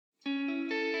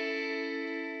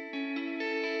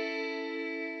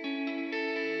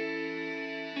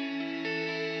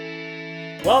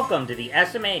Welcome to the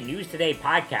SMA News Today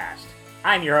podcast.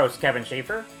 I'm your host, Kevin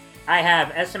Schaefer. I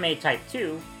have SMA Type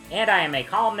 2, and I am a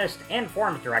columnist and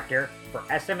forums director for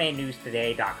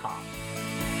SMANewsToday.com.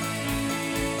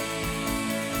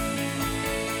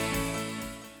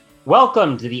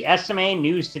 Welcome to the SMA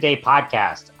News Today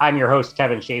podcast. I'm your host,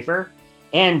 Kevin Schaefer,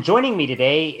 and joining me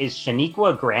today is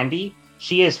Shaniqua Granby.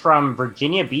 She is from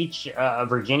Virginia Beach,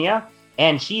 Virginia,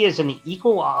 and she is an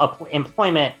equal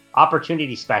employment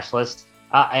opportunity specialist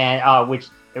which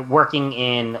working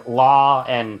in law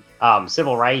and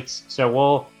civil rights. So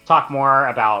we'll talk more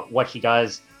about what she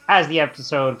does as the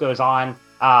episode goes on.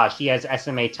 She has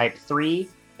SMA Type 3,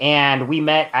 and we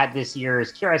met at this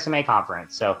year's Cure SMA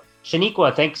conference. So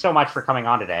Shaniqua, thanks so much for coming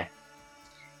on today.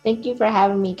 Thank you for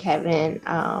having me, Kevin.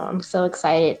 I'm so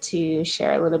excited to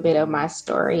share a little bit of my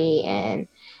story and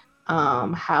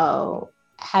how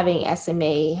having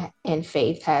SMA and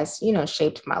faith has,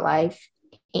 shaped my life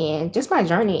and just my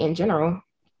journey in general.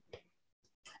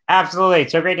 Absolutely.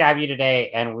 It's so great to have you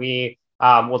today. And we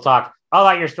will talk all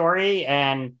about your story.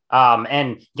 And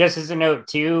just as a note,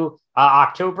 too,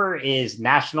 October is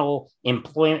National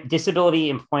Disability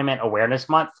Employment Awareness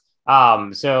Month.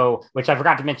 Which I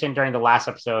forgot to mention during the last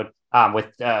episode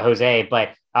with Jose.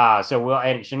 But and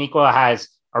Shaniqua has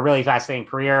a really fascinating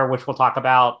career, which we'll talk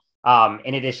about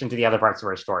in addition to the other parts of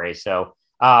her story. So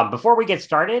before we get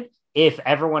started, if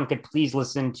everyone could please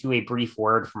listen to a brief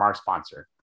word from our sponsor.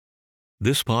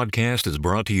 This podcast is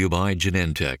brought to you by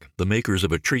Genentech, the makers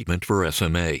of a treatment for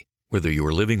SMA. Whether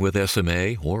you're living with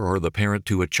SMA or are the parent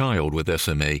to a child with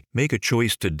SMA, make a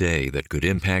choice today that could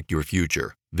impact your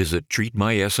future. Visit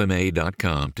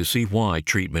treatmysma.com to see why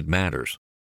treatment matters.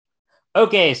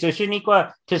 Okay, so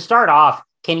Shaniqua, to start off,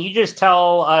 can you just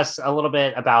tell us a little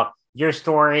bit about your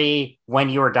story when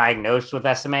you were diagnosed with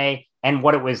SMA and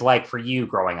what it was like for you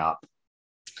growing up?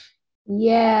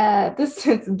 Yeah, this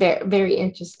is very, very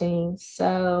interesting.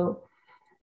 So,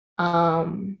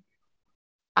 I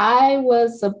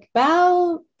was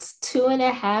about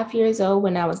 2.5 years old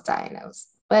when I was diagnosed,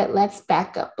 but let's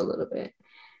back up a little bit.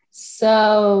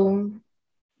 So,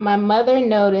 my mother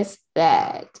noticed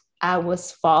that I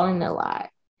was falling a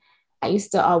lot. I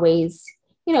used to always,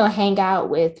 hang out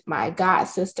with my god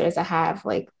sisters. I have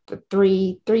like the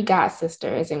three god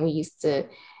sisters, and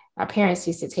our parents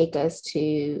used to take us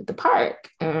to the park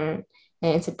and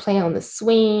to play on the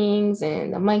swings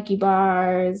and the monkey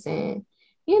bars and,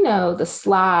 the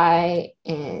slide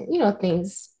and,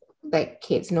 things that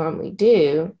kids normally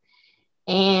do.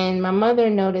 And my mother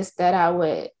noticed that I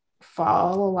would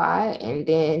fall a lot. And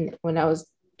then when I was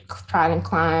trying to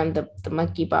climb the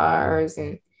monkey bars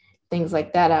and things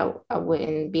like that, I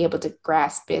wouldn't be able to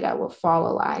grasp it. I would fall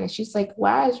a lot. And she's like,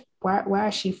 why is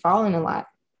she falling a lot?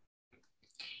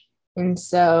 And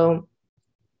so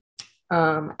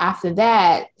after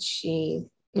that, she,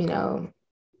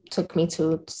 took me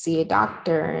to see a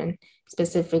doctor, and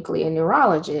specifically a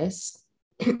neurologist.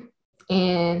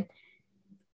 And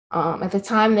at the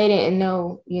time, they didn't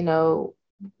know,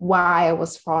 why I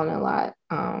was falling a lot.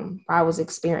 I was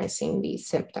experiencing these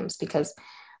symptoms because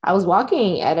I was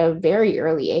walking at a very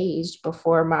early age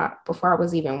before I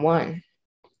was even one.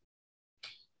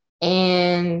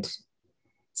 And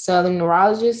so the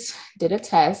neurologist did a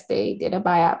test, they did a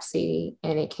biopsy,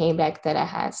 and it came back that I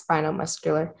had spinal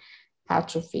muscular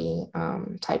atrophy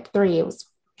type 3. It was,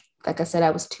 like I said, I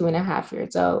was 2.5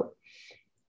 years old.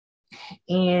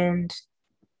 And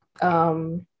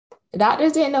the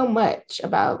doctors didn't know much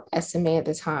about SMA at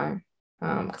the time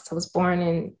because I was born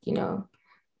in,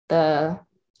 the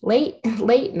late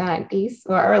 90s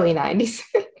or early 90s.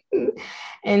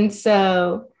 And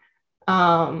so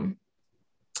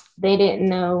they didn't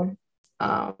know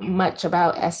much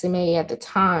about SMA at the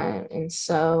time. And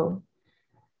so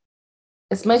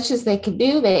as much as they could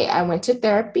do, I went to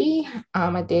therapy.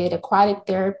 I did aquatic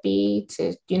therapy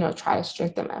to, try to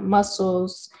strengthen my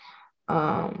muscles.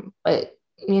 But,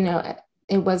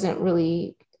 it wasn't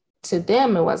really, to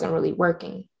them, it wasn't really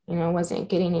working. It wasn't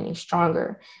getting any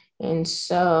stronger. And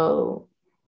so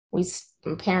my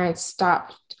parents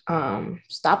stopped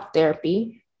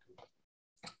therapy.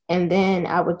 And then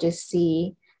I would just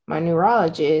see my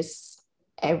neurologist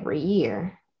every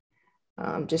year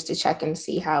just to check and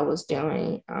see how I was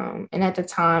doing. And at the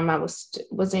time, I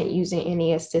wasn't using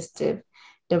any assistive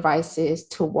devices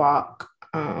to walk.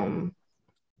 But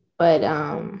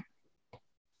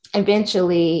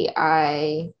eventually,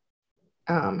 I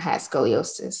had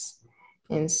scoliosis.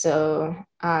 And so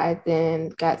I then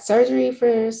got surgery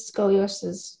for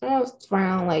scoliosis. I was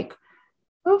around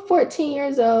 14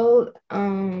 years old.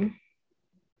 So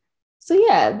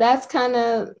yeah, that's kind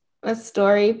of a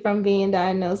story from being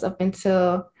diagnosed up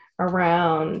until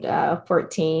around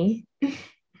 14.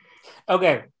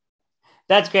 Okay,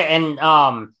 that's good.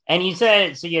 And you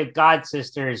said so you have god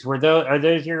sisters. Are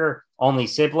those your only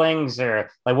siblings, or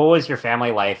like what was your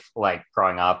family life like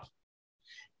growing up?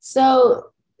 So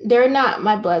they're not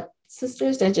my blood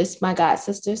sisters, they're just my god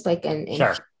sisters, like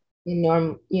Sure. in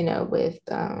norm, with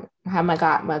I have my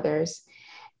godmothers.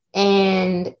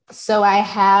 And so I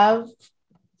have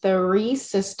three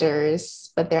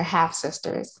sisters, but they're half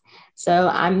sisters. So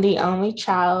I'm the only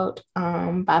child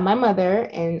by my mother,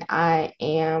 and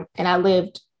I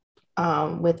lived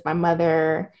with my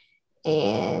mother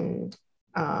and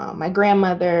my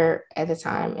grandmother at the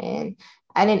time, and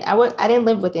I didn't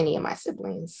live with any of my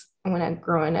siblings when I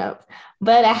growing up,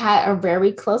 but I had a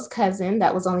very close cousin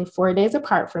that was only 4 days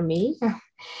apart from me.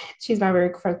 She's my very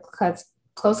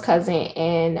close cousin,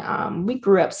 and we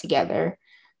grew up together.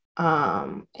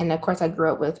 And of course, I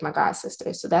grew up with my god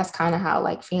sisters, so that's kind of how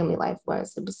like family life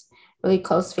was. It was really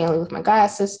close family with my god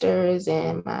sisters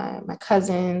and my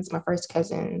cousins, my first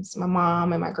cousins, my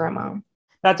mom and my grandma.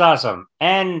 That's awesome.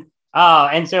 And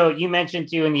so you mentioned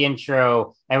too in the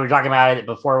intro, and we were talking about it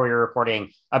before we were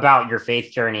recording about your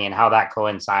faith journey and how that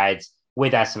coincides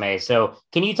with SMA. So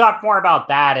can you talk more about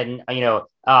that and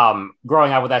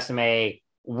growing up with SMA,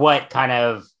 what kind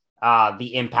of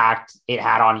the impact it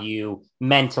had on you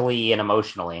mentally and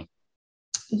emotionally?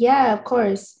 Yeah, of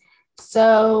course.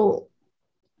 So,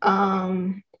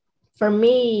 um, for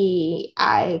me,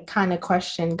 I kind of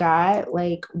questioned God,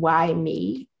 like, why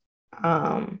me?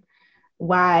 Um,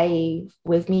 why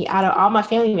with me? Out of all my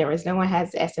family members, no one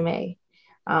has SMA.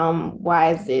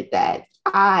 Why is it that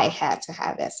I had to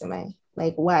have SMA?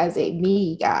 Like, why is it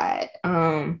me, God?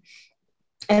 And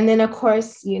then, of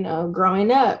course,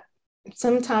 growing up,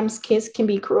 sometimes kids can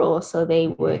be cruel. So they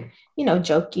would,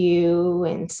 joke you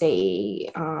and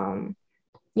say,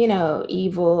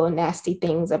 evil, nasty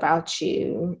things about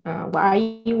you. Why are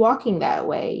you walking that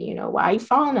way? Why are you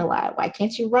falling a lot? Why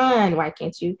can't you run? Why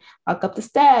can't you walk up the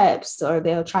steps? Or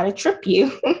they'll try to trip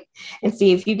you and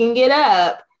see if you can get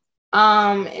up.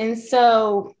 And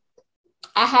so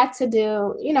I had to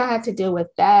deal with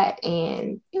that.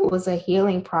 And it was a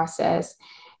healing process.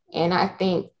 And I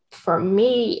think for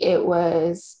me, it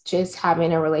was just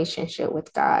having a relationship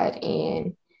with God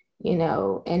and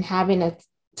having a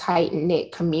tight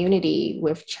knit community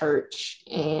with church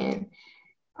and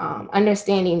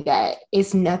understanding that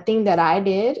it's nothing that I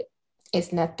did.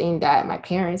 It's nothing that my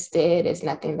parents did. It's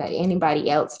nothing that anybody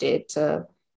else did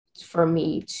for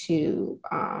me to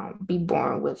be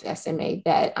born with SMA,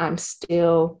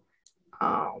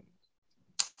 um,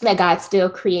 that God still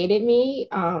created me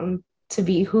to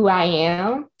be who I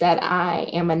am, that I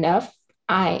am enough,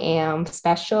 I am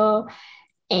special,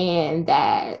 and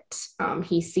that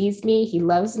He sees me, He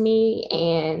loves me,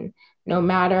 and no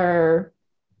matter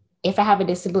if I have a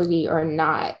disability or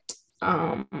not,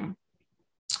 I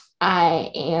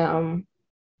am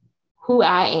who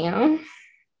I am,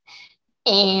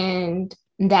 and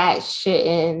that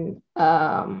shouldn't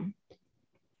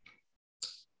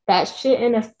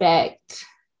affect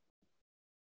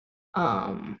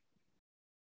um,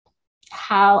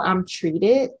 how I'm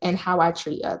treated and how I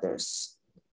treat others,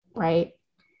 right?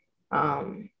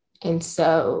 Um, and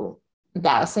so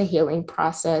that's a healing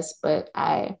process, but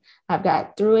I've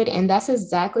got through it, and that's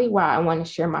exactly why I want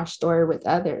to share my story with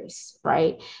others,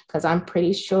 right? Because I'm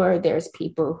pretty sure there's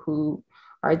people who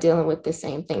are dealing with the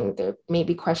same thing. They're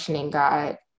maybe questioning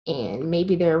God, and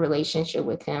maybe their relationship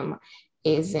with Him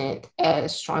isn't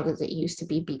as strong as it used to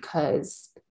be because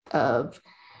of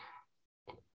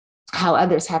how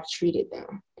others have treated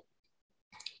them.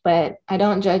 But I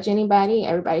don't judge anybody.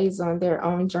 Everybody's on their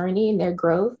own journey and their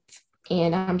growth.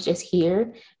 And I'm just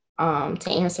here to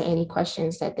answer any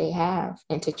questions that they have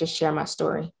and to just share my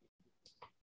story.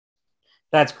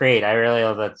 That's great. I really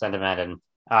love that sentiment,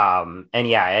 and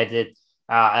yeah,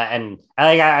 and I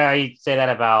like I say that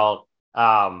about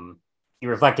you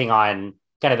reflecting on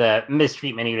kind of the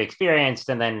mistreatment you've experienced,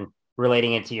 and then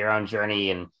relating it to your own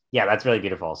journey, and yeah, that's really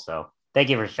beautiful. So thank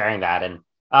you for sharing that, and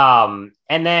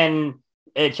then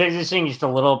transitioning just a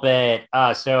little bit.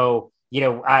 So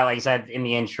I like I said in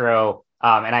the intro,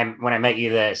 and I when I met you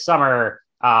this summer,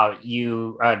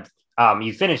 you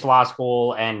finished law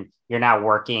school and you're now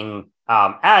working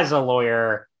as a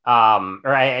lawyer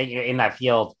in that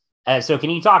field. So can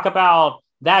you talk about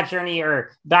that journey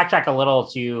or backtrack a little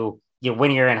to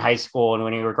when you're in high school and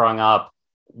when you were growing up,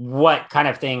 what kind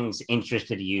of things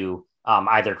interested you,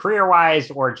 either career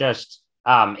wise or just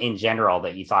in general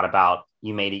that you thought about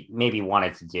you maybe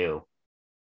wanted to do?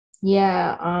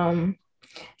 Yeah.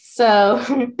 So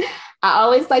I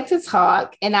always like to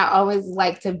talk and I always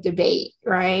like to debate,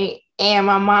 right? And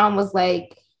my mom was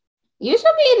like, you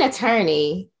should be an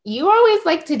attorney. You always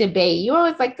like to debate. You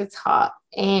always like to talk.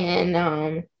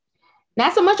 And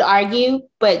not so much argue,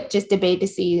 but just debate to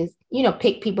see,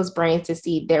 pick people's brains to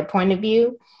see their point of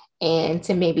view and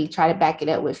to maybe try to back it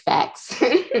up with facts.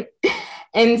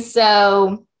 And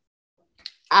so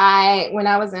when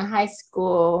I was in high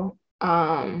school,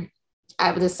 I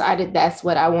decided that's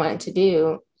what I wanted to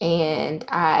do. And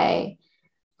I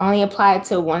only applied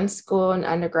to one school in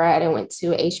undergrad and went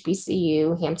to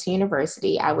HBCU, Hampton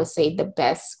University. I would say the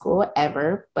best school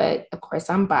ever, but of course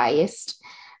I'm biased.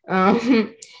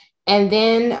 And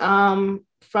then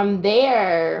from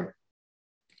there,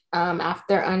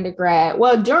 after undergrad,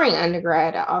 during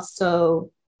undergrad, I also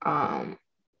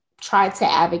tried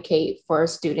to advocate for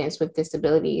students with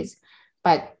disabilities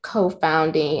by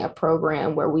co-founding a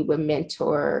program where we would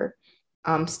mentor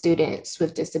students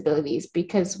with disabilities,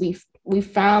 because we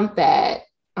found that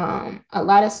a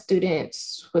lot of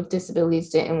students with disabilities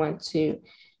didn't want to,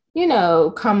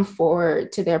 come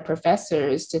forward to their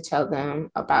professors to tell them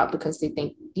about, because they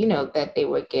think, that they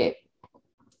would get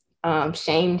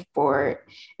shamed for it.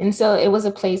 And so it was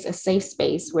a safe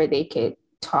space where they could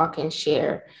talk and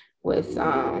share with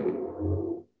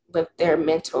their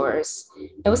mentors.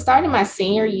 It was starting my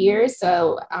senior year,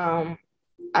 so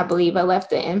I believe I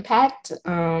left an impact.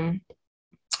 But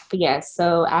yeah,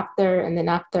 so after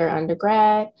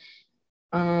undergrad,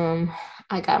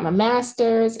 I got my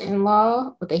master's in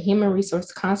law with a human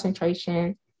resource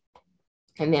concentration.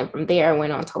 And then from there, I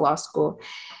went on to law school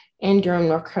in Durham,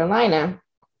 North Carolina.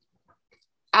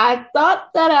 I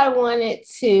thought that I wanted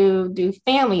to do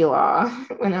family law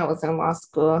when I was in law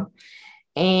school.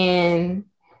 And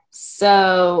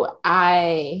so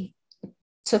I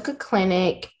took a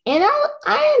clinic, and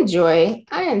I enjoy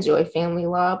family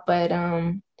law, but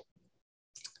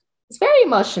it's very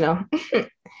emotional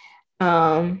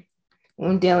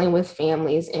when dealing with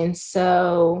families. And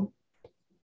so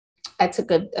I took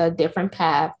a different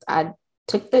path. I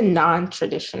took the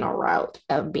non-traditional route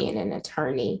of being an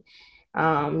attorney.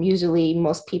 Usually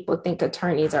most people think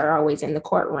attorneys are always in the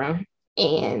courtroom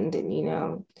and,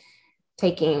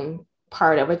 taking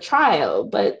part of a trial,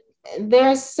 but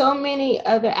there's so many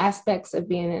other aspects of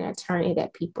being an attorney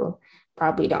that people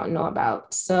probably don't know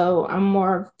about. So I'm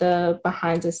more of the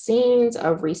behind the scenes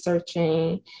of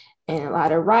researching and a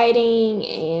lot of writing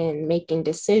and making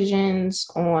decisions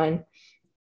on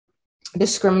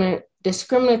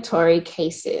discriminatory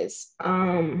cases.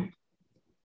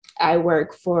 I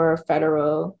work for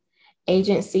federal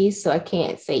agencies, so I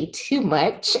can't say too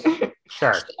much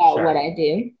about what I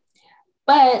do.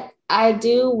 But I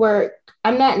do work,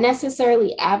 I'm not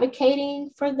necessarily advocating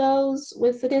for those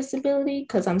with a disability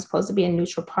because I'm supposed to be a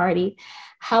neutral party.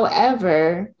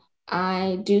 However,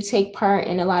 I do take part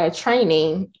in a lot of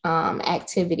training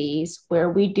activities where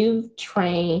we do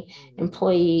train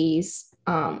employees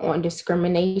on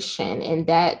discrimination, and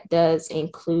that does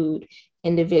include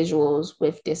individuals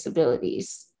with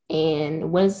disabilities.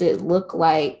 And what does it look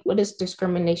like? What does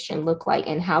discrimination look like,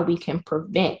 and how we can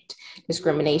prevent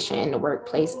discrimination in the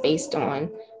workplace based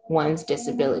on one's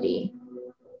disability?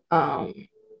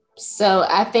 So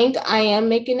I think I am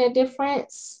making a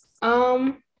difference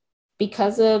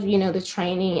because of, the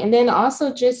training, and then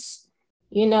also just,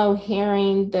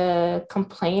 hearing the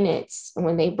complainants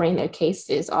when they bring their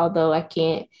cases, although I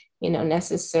can't,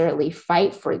 necessarily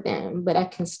fight for them, but I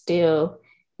can still,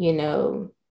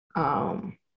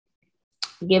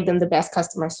 give them the best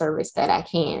customer service that I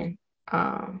can,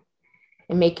 and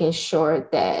making sure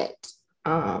that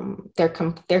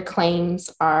their claims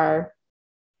are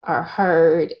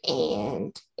heard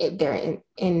and they're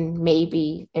and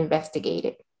maybe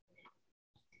investigated.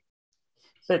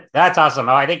 That's awesome.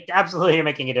 Oh, I think absolutely you're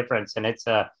making a difference, and it's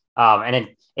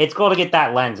it's cool to get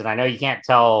that lens. And I know you can't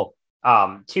tell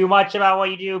too much about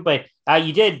what you do, but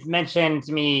you did mention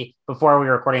to me before we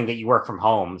were recording that you work from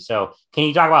home. So can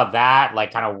you talk about that,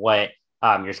 like kind of what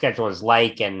your schedule is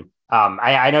like? And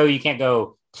I know you can't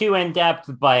go too in depth,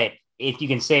 but if you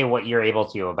can say what you're able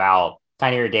to about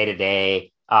kind of your day to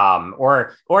day,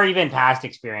 or even past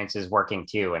experiences working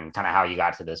too, and kind of how you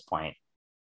got to this point.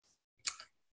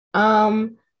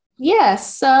 Yeah,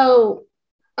 so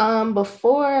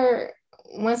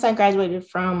once I graduated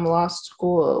from law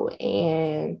school,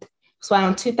 and so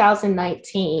in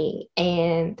 2019,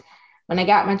 and when I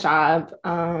got my job,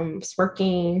 I was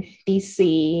working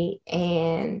DC,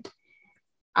 and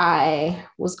I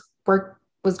was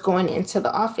going into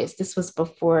the office. This was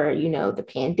before, the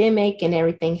pandemic and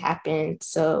everything happened.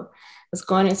 So I was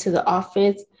going into the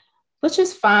office, which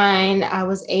was fine. I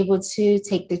was able to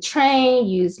take the train,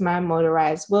 use my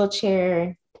motorized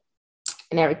wheelchair,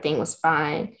 and everything was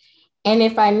fine. And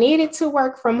if I needed to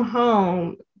work from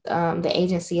home, the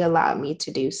agency allowed me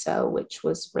to do so, which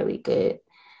was really good.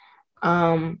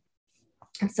 Um,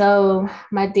 so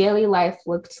my daily life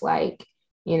looked like,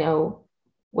 you know,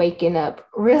 waking up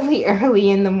really early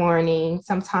in the morning.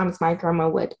 Sometimes my grandma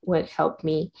would help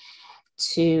me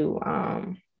to,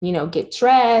 get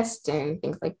dressed and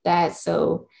things like that.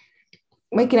 So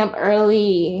waking up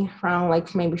early around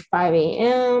like maybe 5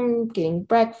 a.m., getting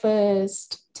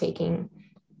breakfast, taking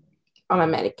all my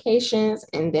medications,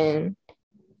 and then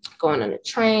going on a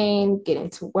train, getting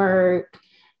to work,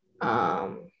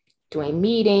 um, doing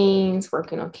meetings,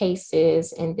 working on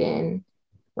cases, and then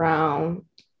around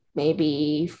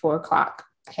maybe 4 o'clock,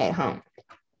 head home.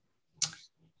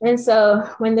 And so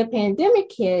when the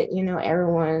pandemic hit,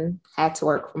 everyone had to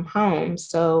work from home.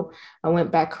 So I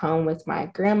went back home with my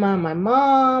grandma, my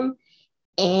mom,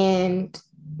 and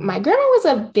my grandma was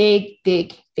a big,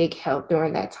 big, big help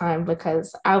during that time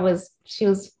because she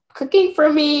was cooking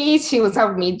for me. She was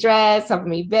helping me dress, helping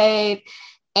me bathe.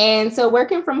 And so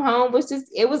working from home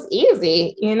it was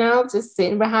easy, just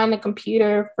sitting behind the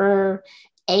computer for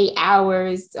 8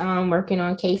 hours, working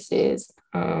on cases.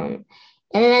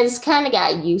 And then I just kind of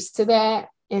got used to that.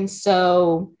 And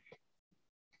so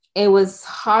it was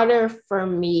harder for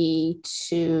me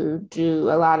to do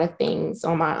a lot of things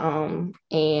on my own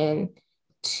and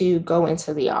to go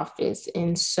into the office.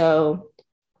 And so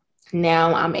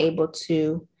now I'm able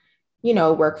to,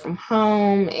 work from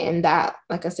home. And that,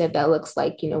 like I said, that looks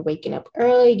like, waking up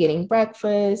early, getting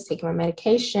breakfast, taking my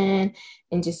medication,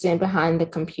 and just sitting behind the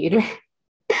computer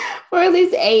for at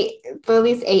least 8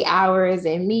 hours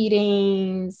in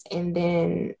meetings. And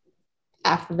then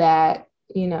after that,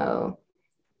 dinner,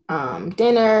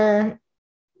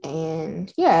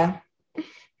 and yeah.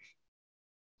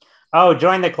 Oh,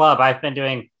 join the club. I've been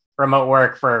doing remote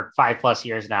work for 5+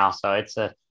 years now, so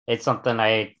it's something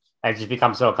I've just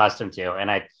become so accustomed to,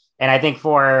 and I think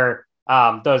for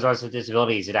those of us with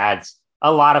disabilities, it adds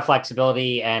a lot of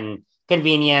flexibility and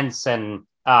convenience, and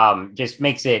just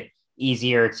makes it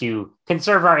easier to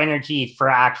conserve our energy for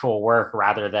actual work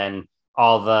rather than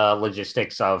all the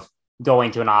logistics of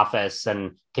going to an office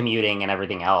and commuting and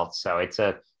everything else. So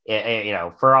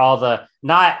for all the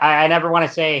not, I never want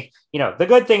to say the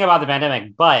good thing about the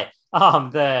pandemic, but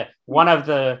the one of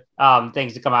the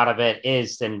things to come out of it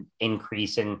is an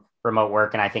increase in remote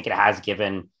work, and I think it has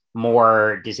given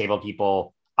more disabled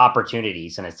people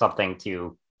opportunities, and it's something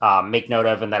to make note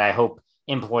of, and that I hope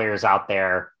employers out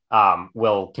there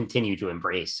will continue to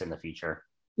embrace in the future.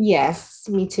 Yes,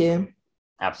 me too.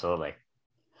 Absolutely.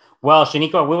 Well,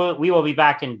 Shaniqua, we will be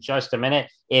back in just a minute.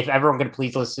 If everyone could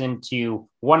please listen to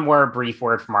one more brief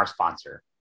word from our sponsor.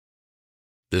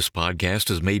 This podcast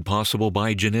is made possible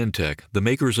by Genentech, the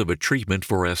makers of a treatment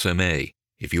for SMA.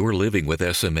 If you're living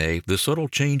with SMA, the subtle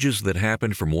changes that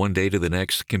happen from one day to the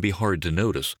next can be hard to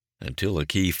notice until a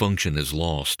key function is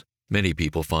lost. Many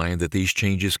people find that these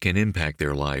changes can impact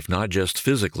their life not just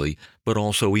physically, but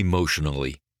also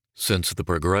emotionally. Since the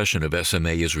progression of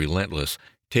SMA is relentless,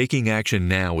 taking action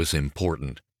now is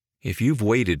important. If you've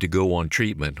waited to go on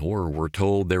treatment or were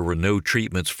told there were no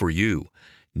treatments for you,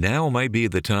 now might be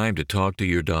the time to talk to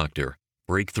your doctor.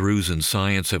 Breakthroughs in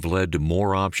science have led to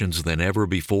more options than ever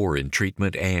before in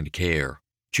treatment and care.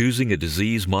 Choosing a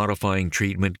disease-modifying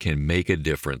treatment can make a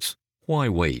difference. Why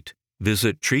wait?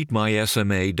 Visit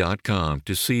treatmysma.com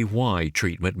to see why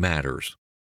treatment matters.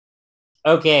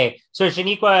 Okay, so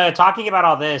Shaniqua, talking about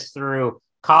all this through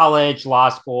college, law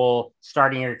school,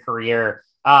 starting your career,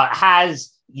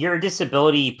 has your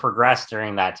disability progressed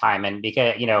during that time? And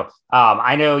because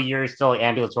I know you're still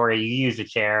ambulatory, you use a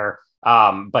chair,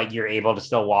 but you're able to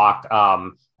still walk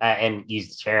and use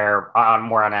the chair on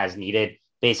more on as needed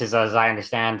basis, as I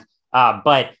understand.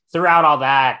 But throughout all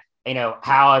that,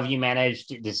 how have you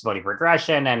managed disability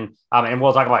progression, and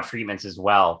we'll talk about treatments as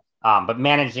well. But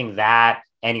managing that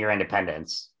and your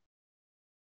independence.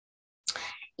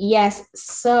 Yes.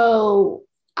 So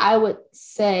I would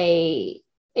say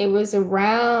it was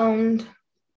around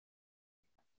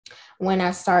when I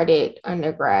started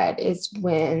undergrad is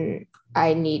when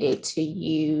I needed to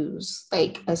use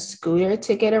like a scooter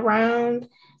to get around.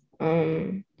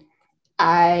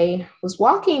 I was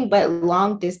walking, but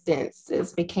long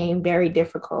distances became very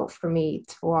difficult for me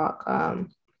to walk. I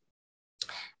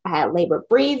had labor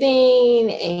breathing,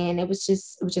 and it was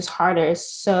just harder.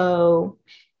 So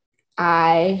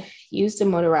I used a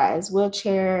motorized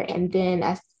wheelchair, and then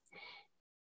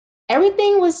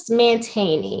everything was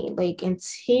maintaining like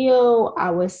until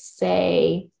I would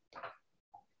say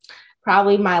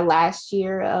probably my last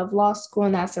year of law school,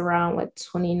 and that's around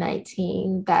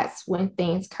 2019. That's when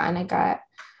things kind of got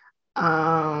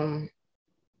um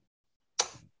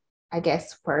I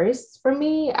guess, worse for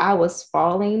me. I was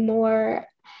falling more.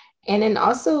 And then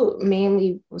also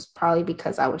mainly was probably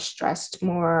because I was stressed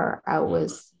more. I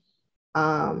was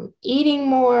eating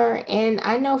more. And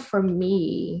I know for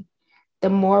me, the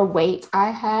more weight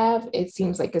I have, it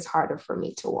seems like it's harder for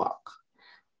me to walk.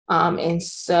 And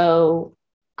so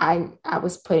I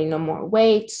was putting on more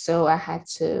weight. So I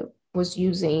was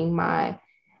using my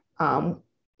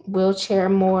wheelchair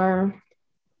more,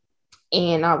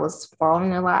 and I was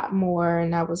falling a lot more,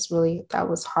 and that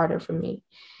was harder for me.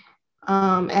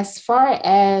 As far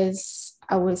as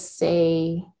I would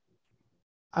say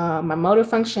my motor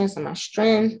functions and my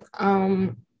strength,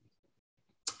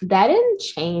 that didn't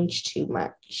change too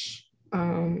much.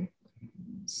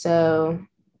 So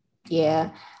yeah.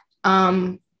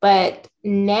 But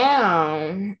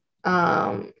now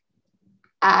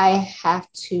I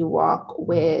have to walk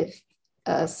with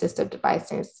assistive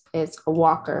devices. It's a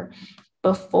walker.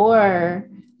 Before,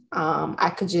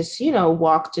 I could just,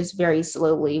 walk just very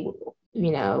slowly,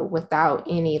 without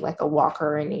any like a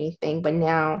walker or anything. But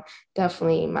now,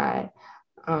 definitely my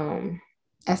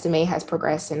SMA has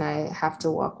progressed, and I have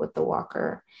to walk with the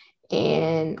walker.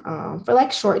 And for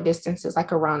like short distances,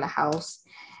 like around the house.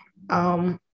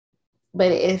 Um,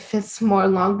 but if it's more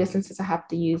long distances, I have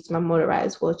to use my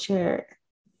motorized wheelchair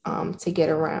to get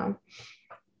around.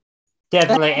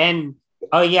 Definitely. And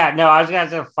oh yeah, no, I was going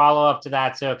to follow up to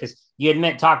that. So, because you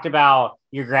talked about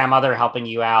your grandmother helping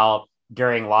you out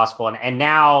during law school, and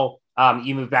now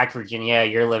you moved back to Virginia,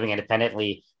 you're living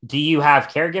independently. Do you have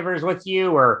caregivers with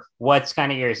you, or what's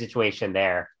kind of your situation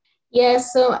there? Yeah,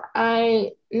 so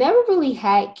I never really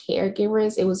had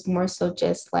caregivers. It was more so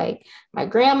just like my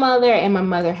grandmother and my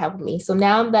mother helped me. So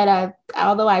now that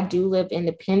although I do live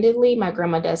independently, my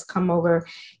grandma does come over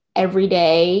every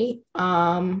day.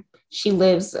 She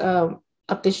lives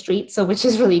up the street, so which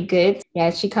is really good.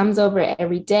 Yeah, she comes over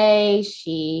every day.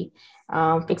 She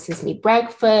fixes me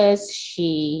breakfast.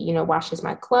 She, washes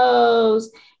my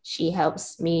clothes. She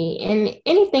helps me in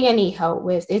anything I need help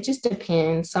with. It just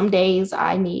depends. Some days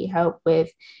I need help with,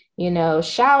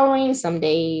 showering. Some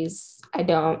days I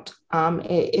don't.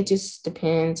 It just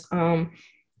depends.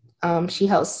 She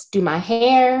helps do my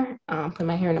hair, put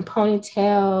my hair in a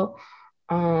ponytail.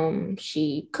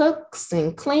 She cooks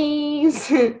and cleans.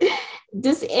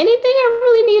 Just anything I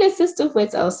really need assistance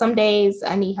with. So some days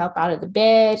I need help out of the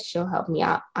bed. She'll help me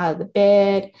out of the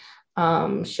bed.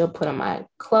 She'll put on my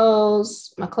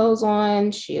clothes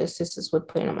on. She assists us with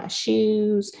putting on my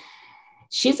shoes.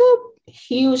 She's a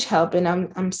huge help, and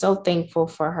I'm so thankful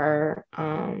for her.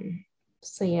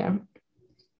 So yeah.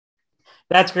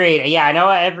 That's great. Yeah, I know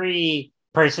every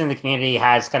person in the community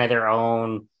has kind of their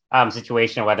own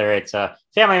situation, whether it's a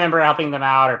family member helping them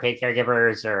out, or paid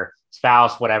caregivers, or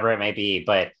spouse, whatever it may be.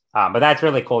 But that's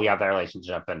really cool. You have that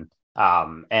relationship, and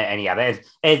yeah,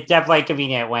 it's definitely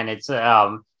convenient when it's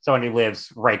someone who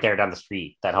lives right there down the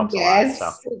street. That helps a lot. So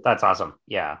Yes. that's awesome.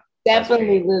 Yeah,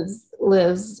 Definitely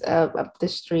lives up the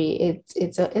street.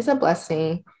 It's a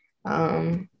blessing.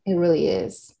 It really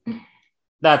is.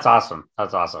 that's awesome.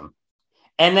 That's awesome.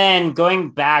 And then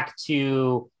going back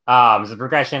to the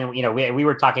progression, we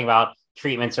were talking about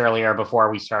treatments earlier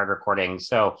before we started recording.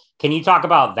 So can you talk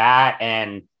about that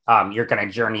and your kind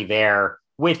of journey there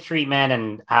with treatment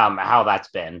and how that's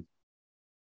been?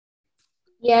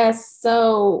 Yes.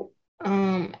 So,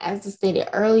 as I stated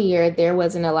earlier, there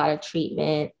wasn't a lot of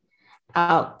treatment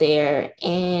out there,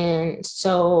 and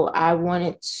so I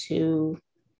really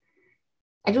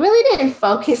didn't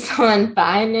focus on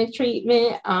finding a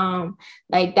treatment.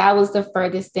 Like that was the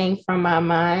furthest thing from my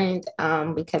mind,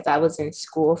 because I was in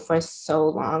school for so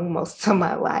long, most of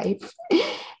my life.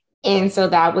 And so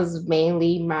that was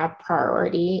mainly my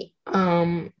priority.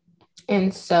 And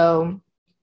so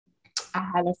I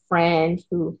had a friend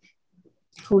who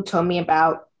told me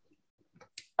about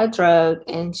a drug,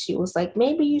 and she was like,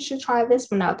 maybe you should try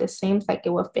this one out. This seems like it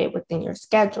will fit within your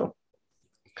schedule.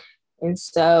 And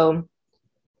so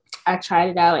I tried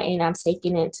it out, and I'm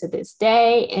taking it to this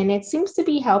day, and it seems to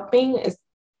be helping. It's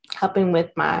helping with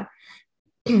my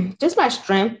just my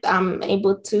strength. I'm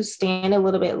able to stand a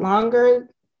little bit longer,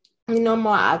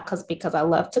 more because I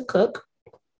love to cook,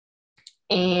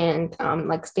 and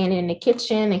like standing in the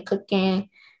kitchen and cooking.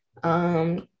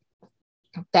 Um,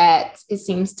 that it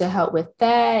seems to help with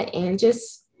that, and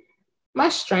just my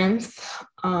strength.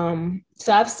 So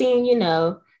I've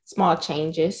seen, small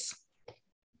changes.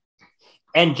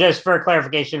 And just for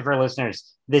clarification for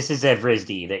listeners, this is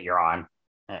Evrysdi that you're on.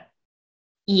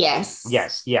 Yes.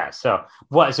 Yes. So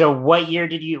what year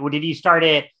did you start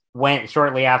it? When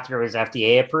shortly after it was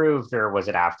FDA approved, or was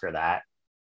it after that?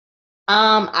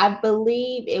 I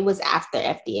believe it was after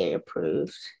FDA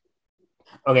approved.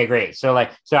 Okay, great. So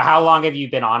how long have you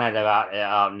been on it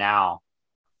about now?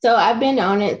 So I've been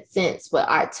on it since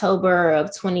October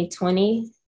of 2020.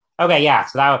 Okay, yeah.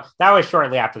 So that was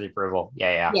shortly after the approval.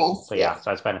 Yeah, yeah. Yes, So yeah, yes.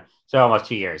 so it's been almost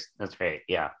 2 years. That's great.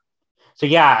 Yeah. So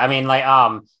yeah, I mean, like,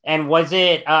 and was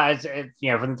it, from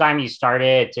the time you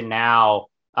started to now,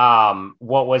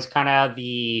 what was kind of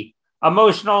the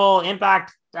emotional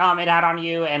impact it had on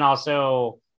you, and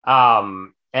also,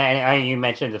 and you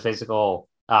mentioned the physical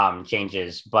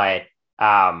changes, but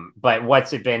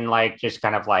what's it been like, just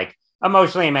kind of like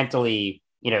emotionally and mentally,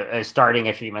 starting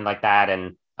a treatment like that,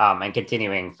 and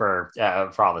continuing for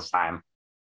all this time.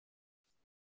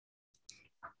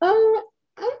 I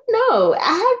don't know.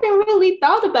 I haven't really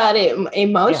thought about it Yeah,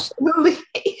 emotionally.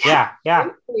 yeah, yeah,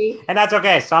 Honestly. and that's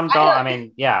okay. Some I don't. I don't,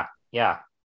 mean, yeah, yeah.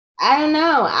 I don't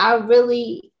know. I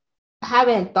really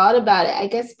haven't thought about it. I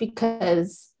guess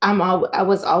because I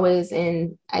was always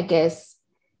in, I guess,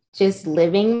 just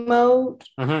living mode.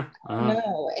 Mm-hmm, I don't mm-hmm.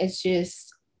 know. It's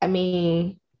just, I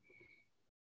mean,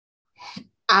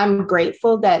 I'm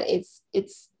grateful that it's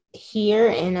here,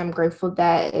 and I'm grateful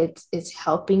that it's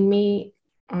helping me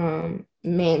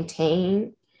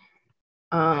maintain.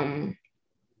 Um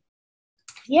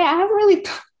yeah, I haven't really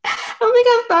I don't think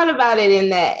I've thought about it in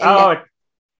that. Oh,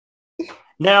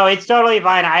 no, it's totally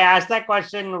fine. I asked that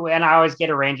question and I always get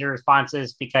a range of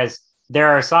responses because there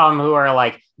are some who are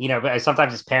like,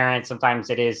 sometimes it's parents,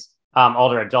 sometimes it is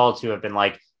older adults who have been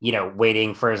like,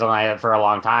 waiting for something for a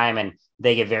long time and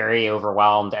they get very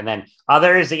overwhelmed. And then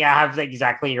others, yeah, have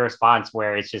exactly your response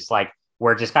where it's just like,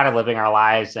 we're just kind of living our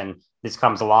lives and this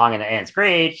comes along and it's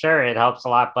great. Sure, it helps a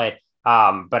lot. But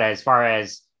as far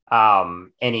as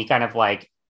any kind of like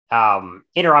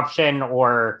interruption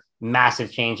or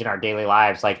massive change in our daily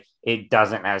lives, like it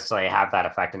doesn't necessarily have that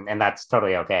effect, and that's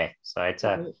totally okay. So I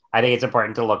think it's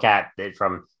important to look at it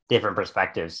from different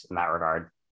perspectives in that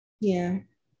regard. Yeah.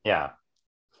 Yeah,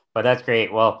 but that's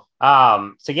great. Well,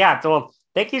 so yeah, so well,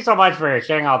 thank you so much for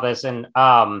sharing all this, and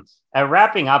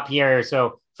wrapping up here.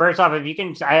 So first off, if you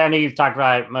can, I know you've talked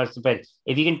about it most, but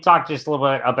if you can talk just a little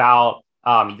bit about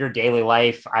your daily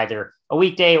life, either a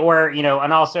weekday or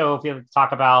and also if you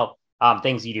talk about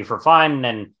things you do for fun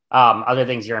and other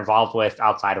things you're involved with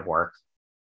outside of work.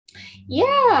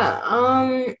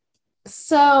 Yeah.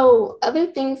 So other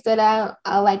things that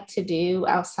I like to do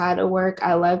outside of work,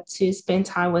 I love to spend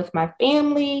time with my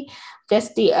family. Was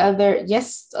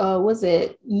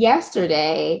it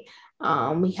yesterday?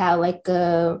 We had like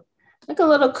a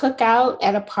little cookout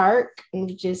at a park, and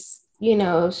we just,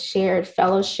 shared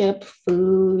fellowship,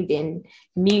 food and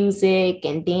music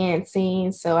and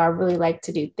dancing. So I really like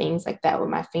to do things like that with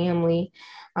my family.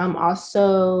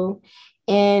 Also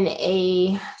in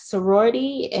a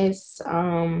sorority.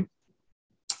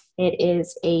 It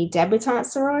is a debutante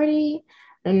sorority.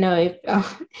 I don't know if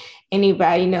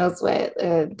anybody knows what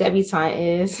a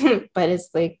debutante is, but it's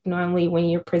like normally when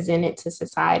you're presented to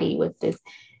society with this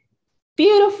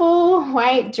beautiful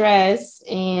white dress.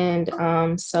 And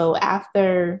so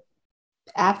after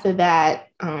that,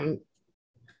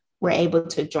 we're able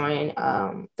to join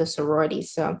the sorority.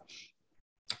 So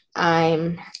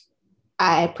I'm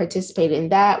I participate in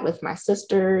that with my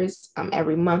sisters.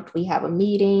 Every month we have a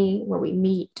meeting where we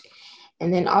meet.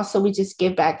 And then also we just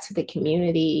give back to the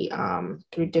community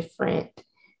through different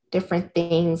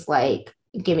things like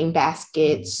giving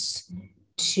baskets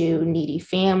to needy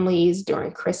families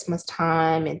during Christmas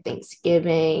time and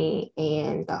Thanksgiving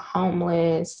and the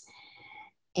homeless.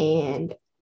 And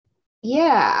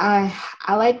yeah,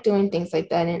 I like doing things like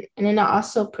that. And then I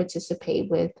also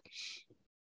participate with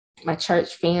my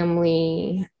church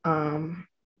family,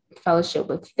 fellowship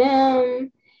with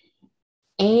them.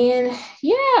 And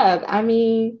yeah, I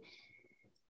mean,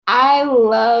 I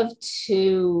love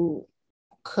to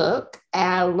cook.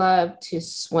 I love to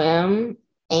swim.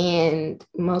 And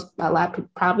a lot of people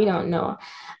probably don't know.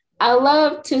 I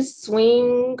love to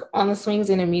swing on the swings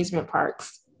in amusement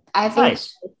parks. I think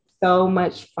Nice. it's so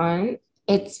much fun.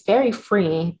 It's very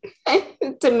freeing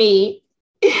to me.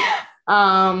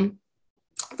 Um,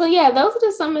 so yeah, those are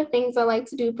just some of the things I like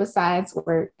to do besides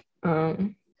work.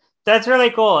 Um, That's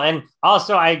really cool. And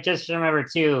also, I just remember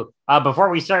too, before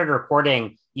we started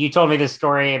recording, you told me this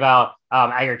story about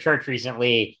at your church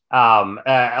recently, a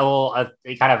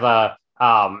kind of a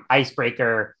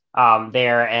icebreaker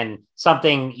there, and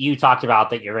something you talked about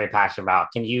that you're very passionate about.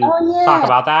 Can you oh talk yeah,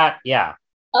 about that? Yeah,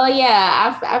 oh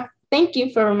yeah. I thank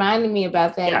you for reminding me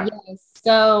about that. yeah. Yes.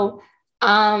 So,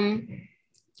 um,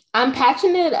 I'm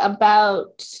passionate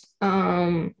about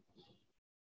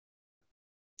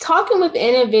talking with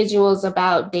individuals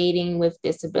about dating with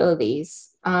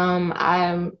disabilities.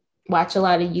 watch a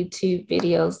lot of YouTube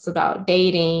videos about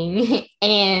dating,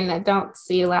 and I don't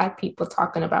see a lot of people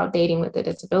talking about dating with a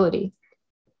disability.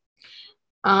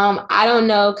 I don't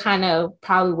know kind of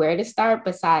probably where to start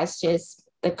besides just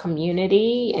the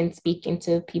community and speaking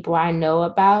to people I know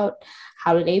about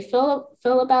how do they feel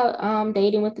about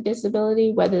dating with a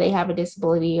disability, whether they have a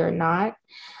disability or not.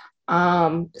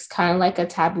 It's kind of like a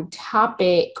taboo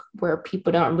topic where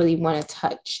people don't really want to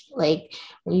touch. Like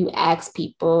when you ask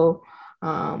people,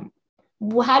 well,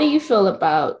 how do you feel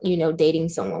about, dating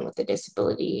someone with a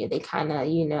disability? They kind of,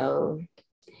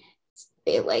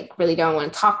 they like really don't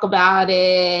want to talk about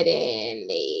it, and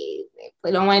they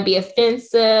don't want to be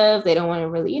offensive. They don't want to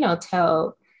really,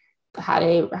 tell how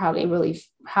they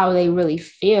really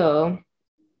feel.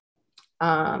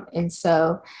 And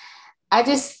so I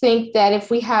just think that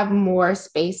if we have more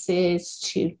spaces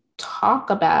to talk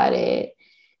about it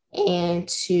and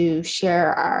to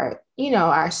share our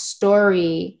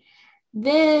story,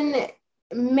 then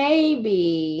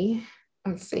maybe,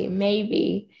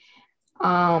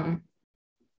 um,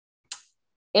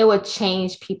 it would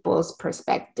change people's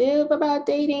perspective about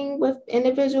dating with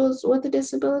individuals with a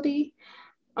disability.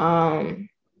 I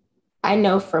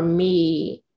know for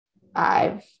me,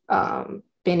 I've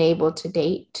been able to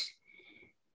date.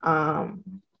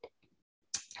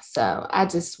 So I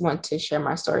just want to share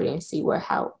my story and see what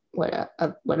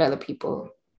other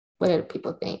people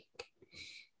think.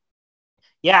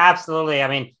 Yeah, absolutely. I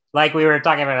mean, like we were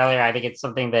talking about earlier, I think it's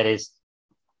something that is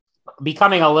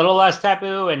becoming a little less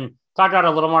taboo and talked about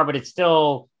a little more, but it's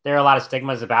still, there are a lot of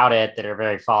stigmas about it that are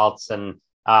very false. And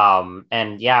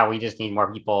yeah, we just need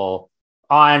more people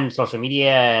on social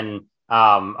media and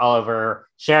all over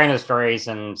sharing the stories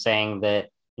and saying that,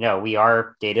 we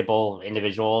are dateable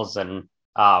individuals, and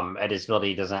a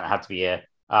disability doesn't have to be a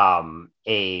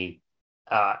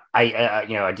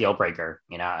deal breaker,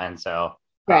 and so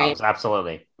Right. so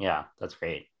absolutely. Yeah, that's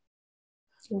great.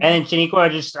 And then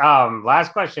Shaniqua, just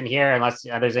last question here, unless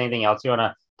there's anything else you want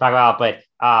to talk about. But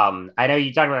I know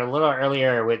you talked about it a little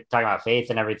earlier with talking about faith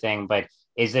and everything, but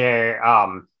is there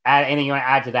anything you want to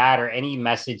add to that, or any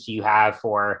message you have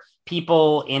for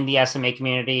people in the SMA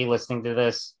community listening to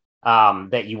this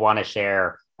that you want to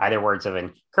share, either words of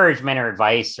encouragement or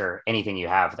advice or anything you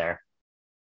have there?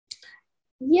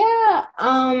 Yeah.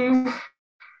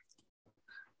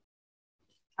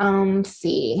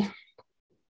 See.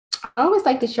 I always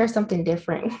like to share something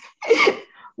different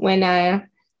when I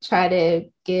try to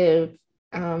give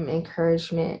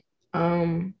encouragement.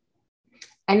 I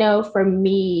know for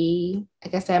me,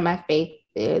 like I said, my faith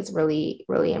is really,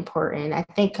 really important. I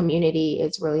think community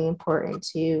is really important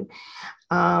too.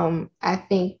 I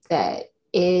think that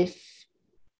if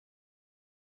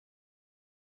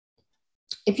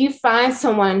you find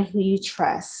someone who you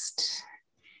trust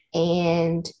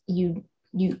and you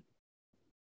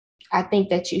I think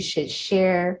that you should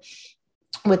share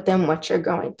with them what you're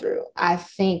going through. I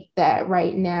think that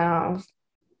right now,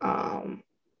 um,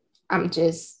 I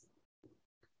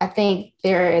think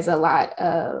there is a lot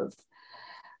of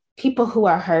people who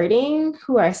are hurting,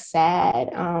 who are sad,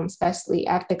 especially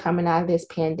after coming out of this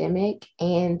pandemic,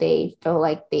 and they feel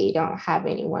like they don't have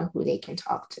anyone who they can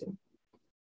talk to.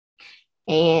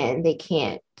 And they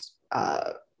can't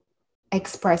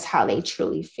express how they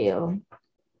truly feel.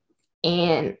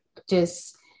 And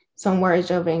just some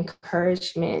words of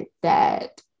encouragement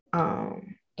that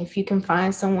if you can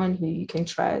find someone who you can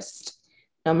trust,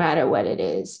 no matter what it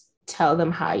is, tell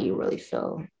them how you really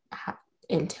feel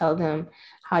and tell them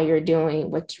how you're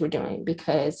doing what you're doing,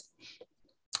 because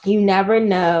you never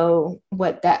know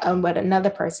what another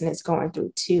person is going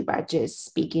through too by just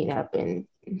speaking up and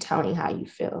telling how you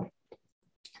feel.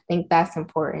 I think that's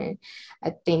important.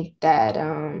 I think that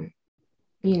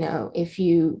if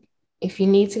you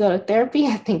need to go to therapy,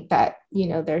 I think that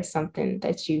there's something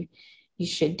that you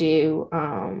should do.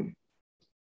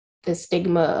 The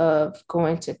stigma of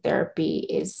going to therapy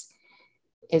is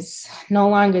no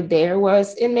longer there.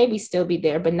 Was it maybe still be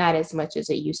there, but not as much as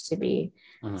it used to be.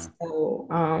 Mm-hmm. So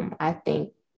I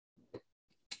think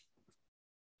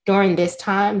during this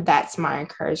time, that's my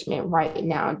encouragement right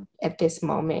now at this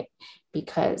moment,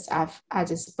 because I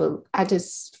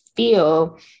just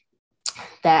feel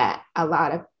that a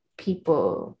lot of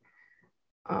people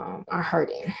are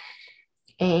hurting.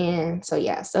 And so,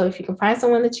 yeah, so if you can find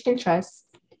someone that you can trust,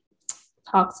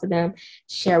 talk to them,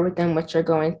 share with them what you're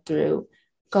going through,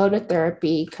 go to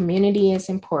therapy. Community is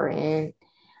important.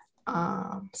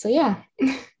 So, yeah,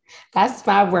 that's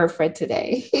my word for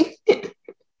today.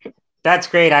 That's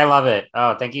great. I love it.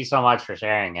 Oh, thank you so much for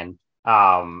sharing. And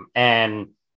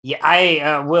Yeah,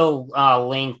 I will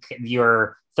link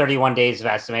your 31 Days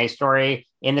of SMA story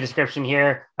in the description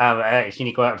here.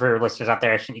 Shaniqua, for listeners out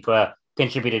there, Shaniqua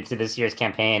contributed to this year's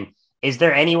campaign. Is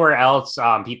there anywhere else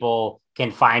people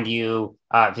can find you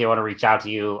if they want to reach out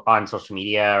to you on social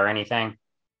media or anything?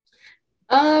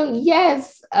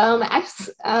 Yes.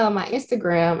 My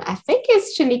Instagram, I think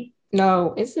it's Shanique.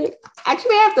 No, is it?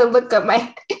 Actually, I have to look up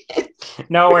my.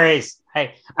 No worries.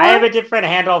 I have a different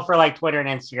handle for like Twitter and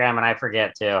Instagram, and I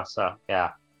forget too. So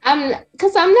yeah.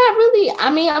 Because I'm not really, I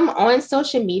mean, I'm on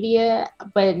social media,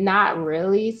 but not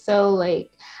really. So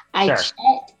like Sure.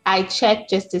 I check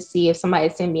just to see if somebody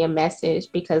send me a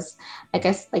message because I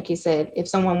guess like you said, if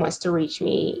someone wants to reach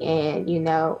me and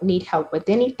need help with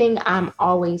anything, I'm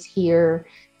always here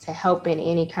to help in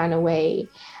any kind of way.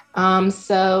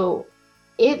 So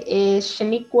it is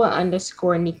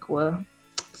Shaniqua_Niqua.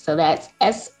 So that's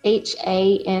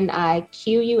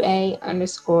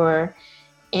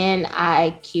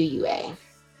SHANIQUA_NIQUA.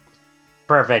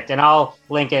 Perfect. And I'll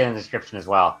link it in the description as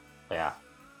well. Yeah.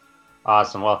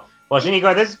 Awesome. Well,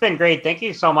 Shaniqua, this has been great. Thank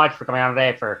you so much for coming on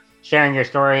today, for sharing your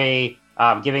story,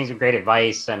 giving some great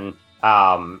advice, and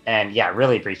yeah,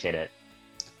 really appreciate it.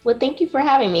 Well, thank you for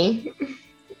having me.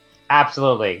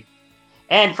 Absolutely.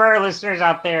 And for our listeners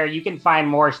out there, you can find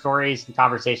more stories and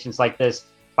conversations like this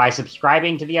by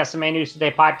subscribing to the SMA News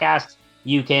Today podcast.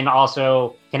 You can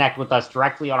also connect with us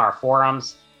directly on our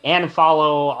forums and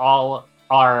follow all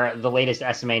the latest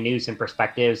SMA news and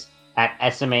perspectives at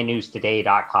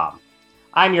smanewstoday.com.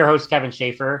 I'm your host, Kevin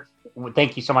Schaefer.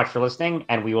 Thank you so much for listening,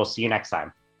 and we will see you next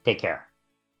time. Take care.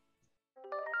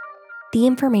 The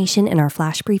information in our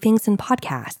flash briefings and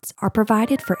podcasts are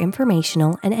provided for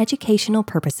informational and educational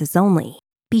purposes only.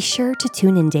 Be sure to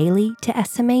tune in daily to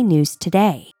SMA News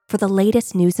Today for the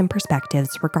latest news and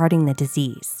perspectives regarding the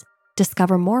disease.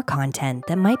 Discover more content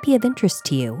that might be of interest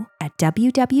to you at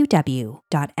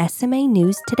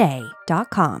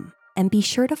www.smanewstoday.com. And be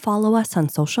sure to follow us on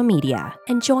social media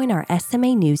and join our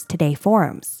SMA News Today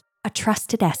forums, a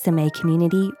trusted SMA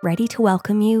community ready to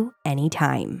welcome you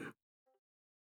anytime.